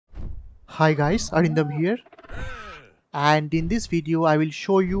Hi guys, Arindam here, and in this video I will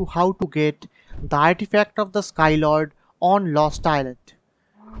show you how to get the artifact of the Skylord on Lost Island.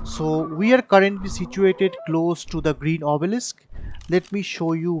 So we are currently situated close to the green obelisk. Let me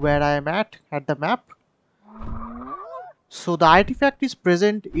show you where I am at the map. So the artifact is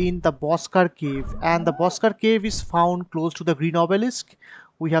present in the Boskar cave, and the Boskar cave is found close to the green obelisk.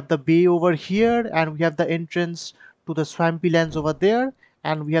 We have the bay over here, and we have the entrance to the swampy lands over there,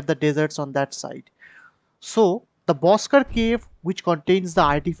 and we have the deserts on that side. So, the Boskar cave, which contains the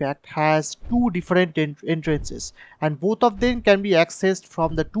artifact, has two different entrances, and both of them can be accessed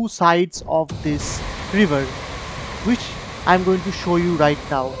from the two sides of this river, which I'm going to show you right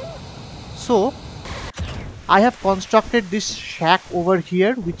now. So, I have constructed this shack over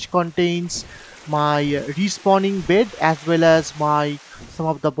here, which contains my respawning bed as well as my some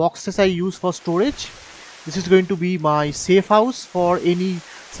of the boxes I use for storage. This is going to be my safe house for any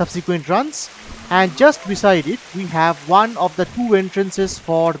subsequent runs, and just beside it we have one of the two entrances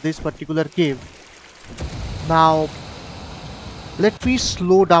for this particular cave. Now let me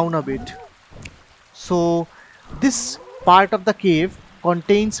slow down a bit. So this part of the cave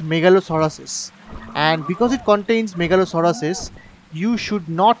contains megalosauruses, and because it contains megalosauruses, you should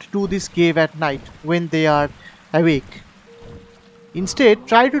not do this cave at night when they are awake. Instead,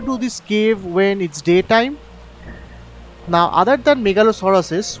 try to do this cave when it's daytime. Now, other than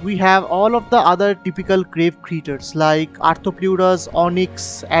megalosauruses, we have all of the other typical cave creatures like Arthropleurus,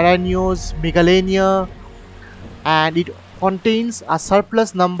 Onyx, Aranios, Megalania, and it contains a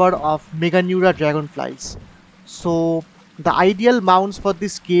surplus number of Meganeura dragonflies. So, the ideal mounts for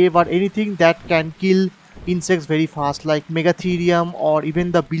this cave are anything that can kill insects very fast, like Megatherium or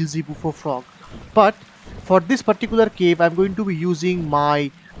even the Beelzebufo frog. But for this particular cave, I'm going to be using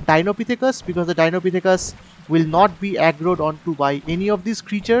my Dinopithecus, because the Dinopithecus will not be aggroed onto by any of these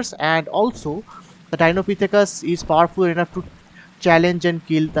creatures, and also the Dinopithecus is powerful enough to challenge and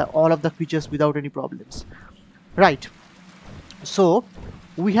kill all of the creatures without any problems. Right. So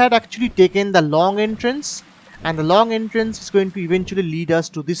we had actually taken the long entrance, and the long entrance is going to eventually lead us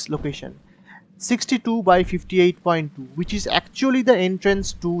to this location, 62 by 58.2, which is actually the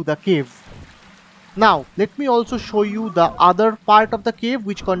entrance to the cave. Now let me also show you the other part of the cave,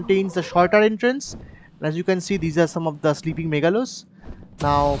 which contains the shorter entrance. As you can see, these are some of the sleeping megalos.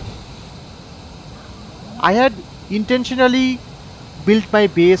 Now I had intentionally built my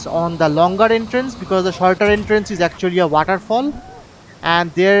base on the longer entrance because the shorter entrance is actually a waterfall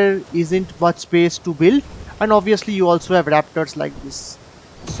and there isn't much space to build, and obviously you also have raptors like this.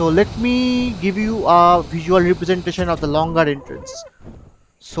 So let me give you a visual representation of the longer entrance.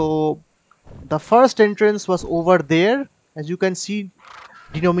 So the first entrance was over there, as you can see,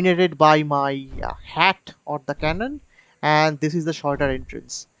 denominated by my hat or the cannon, and this is the shorter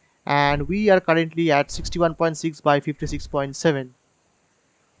entrance, and we are currently at 61.6 by 56.7,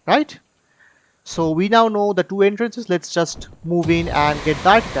 right? So we now know the two entrances. Let's just move in and get the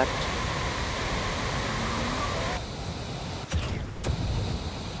artifact.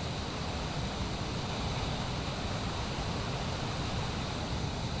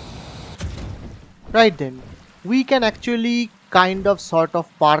 Right, then we can actually kind of sort of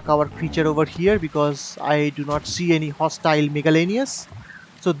park our creature over here because I do not see any hostile Megalanias.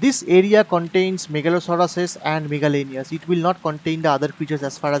 So this area contains Megalosauruses and Megalanias. It will not contain the other creatures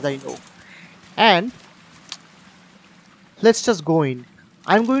as far as I know. And let's just go in.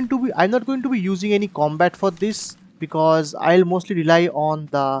 I'm not going to be using any combat for this because I'll mostly rely on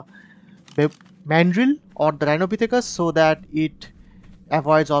the mandrill or the Dinopithecus so that it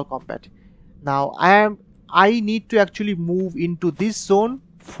avoids all combat. Now I need to actually move into this zone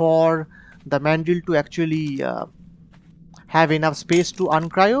for the mandrill to actually have enough space to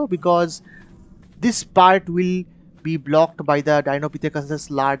uncryo, because this part will be blocked by the Dinopithecus'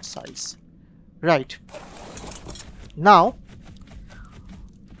 large size. Right. Now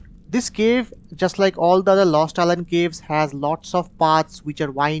this cave, just like all the other Lost Island caves, has lots of paths which are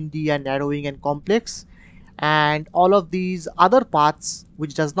windy and narrowing and complex, and all of these other paths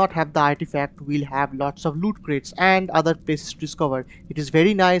which does not have the artifact will have lots of loot crates and other places to discover. It is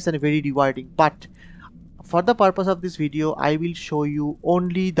very nice and very rewarding, but for the purpose of this video I will show you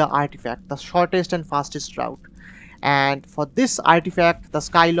only the artifact, the shortest and fastest route. And for this artifact, the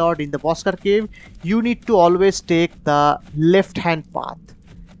Skylord in the Boskar cave, you need to always take the left hand path,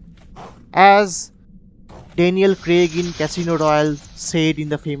 as Daniel Craig in Casino Royale said in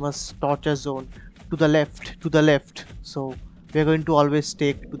the famous torture zone, to the left, to the left. So we are going to always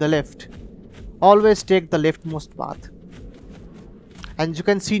take to the left. Always take the leftmost path. And you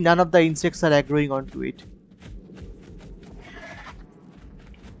can see none of the insects are aggroing onto it.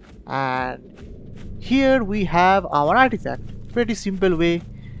 And here we have our artifact. Pretty simple way.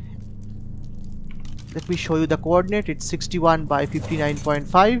 Let me show you the coordinate. It's 61 by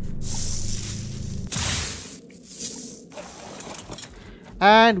 59.5.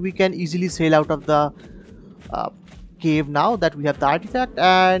 And we can easily sail out of the cave now that we have the artifact,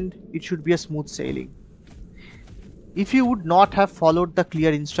 and it should be a smooth sailing. If you would not have followed the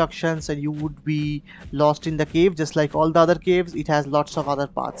clear instructions, and you would be lost in the cave just like all the other caves. It has lots of other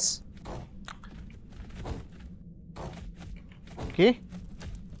paths. Okay,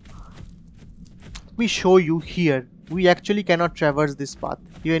 let me show you here. We actually cannot traverse this path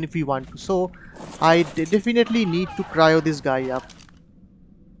even if we want to, so I definitely need to cryo this guy up.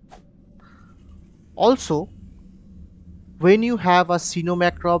 Also, when you have a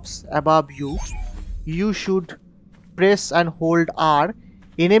Sinomacrops above you, you should press and hold R,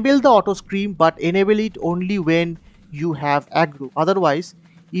 enable the auto scream, but enable it only when you have aggro. Otherwise,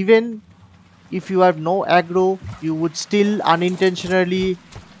 even if you have no aggro, you would still unintentionally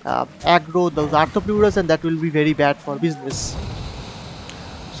aggro those arthropleuras, and that will be very bad for business.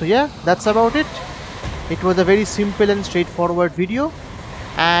 So yeah, that's about it. It was a very simple and straightforward video.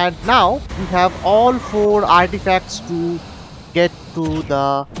 And now we have all 4 artifacts to get to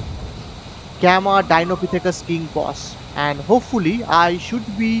the Gamma Dinopithecus King boss, and hopefully I should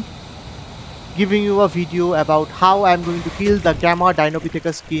be giving you a video about how I'm going to kill the Gamma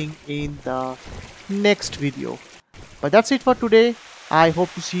Dinopithecus King in the next video. But that's it for today. I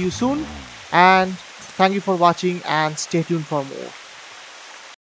hope to see you soon, and thank you for watching, and stay tuned for more.